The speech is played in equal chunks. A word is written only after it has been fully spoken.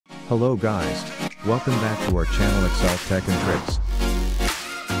Hello guys, welcome back to our channel Excel Tech and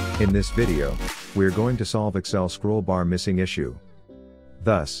Tricks. In this video, we're going to solve Excel scroll bar missing issue.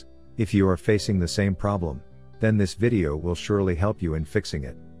 Thus, if you are facing the same problem, then this video will surely help you in fixing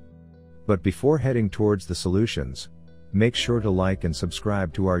it. But before heading towards the solutions, make sure to like and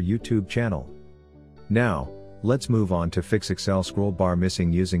subscribe to our YouTube channel. Now, let's move on to fix Excel scroll bar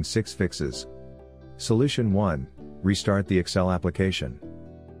missing using 6 fixes. Solution 1, restart the Excel application.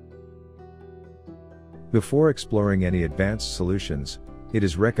 Before exploring any advanced solutions, it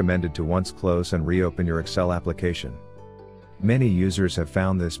is recommended to once close and reopen your Excel application. Many users have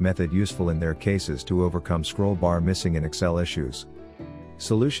found this method useful in their cases to overcome scroll bar missing in Excel issues.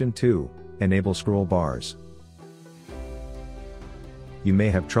 Solution 2, enable scroll bars. You may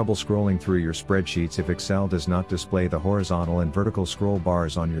have trouble scrolling through your spreadsheets if Excel does not display the horizontal and vertical scroll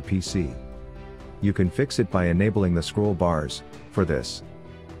bars on your PC. You can fix it by enabling the scroll bars. For this,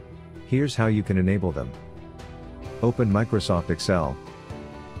 here's how you can enable them. Open Microsoft Excel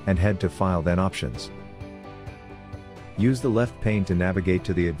and head to File, then Options. Use the left pane to navigate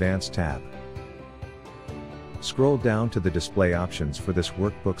to the Advanced tab. Scroll down to the Display options for this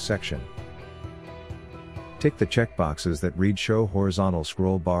workbook section. Tick the checkboxes that read Show Horizontal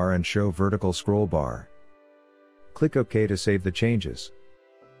Scroll Bar and Show Vertical Scroll Bar. Click OK to save the changes.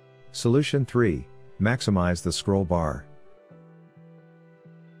 Solution 3, maximize the scroll bar.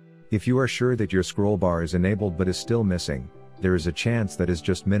 If you are sure that your scroll bar is enabled but is still missing, there is a chance that is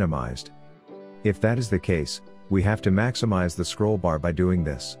just minimized. If that is the case, we have to maximize the scroll bar by doing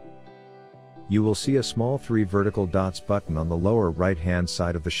this. You will see a small 3 vertical dots button on the lower right-hand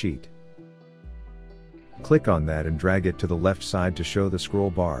side of the sheet. Click on that and drag it to the left side to show the scroll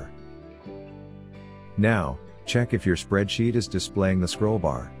bar. Now, check if your spreadsheet is displaying the scroll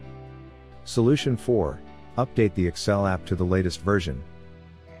bar. Solution 4, update the Excel app to the latest version.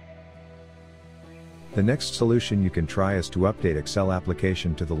 The next solution you can try is to update Excel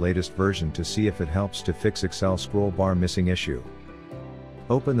application to the latest version to see if it helps to fix Excel scroll bar missing issue.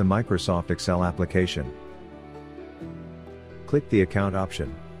 Open the Microsoft Excel application. Click the Account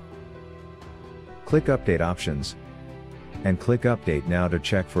option. Click Update Options. And click Update Now to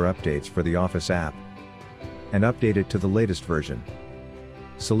check for updates for the Office app. And update it to the latest version.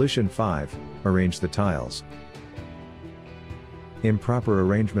 Solution 5, arrange the tiles. Improper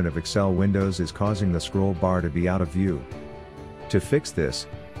arrangement of Excel windows is causing the scroll bar to be out of view. To fix this,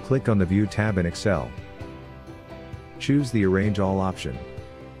 click on the View tab in Excel. Choose the Arrange All option.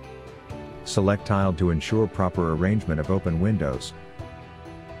 Select Tile to ensure proper arrangement of open windows.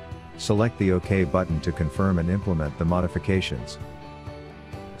 Select the OK button to confirm and implement the modifications.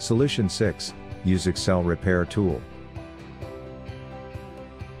 Solution 6, use Excel Repair tool.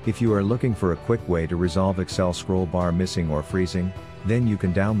 If you are looking for a quick way to resolve Excel scroll bar missing or freezing, then you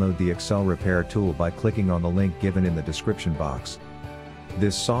can download the Excel Repair tool by clicking on the link given in the description box.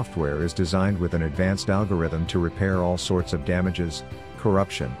 This software is designed with an advanced algorithm to repair all sorts of damages,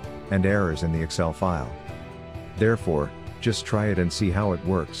 corruption, and errors in the Excel file. Therefore, just try it and see how it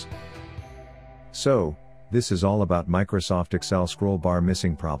works. So, this is all about Microsoft Excel scroll bar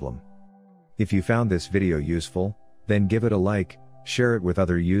missing problem. If you found this video useful, then give it a like, share it with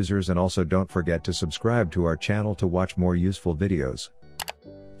other users, and also don't forget to subscribe to our channel to watch more useful videos.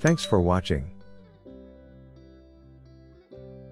 Thanks for watching.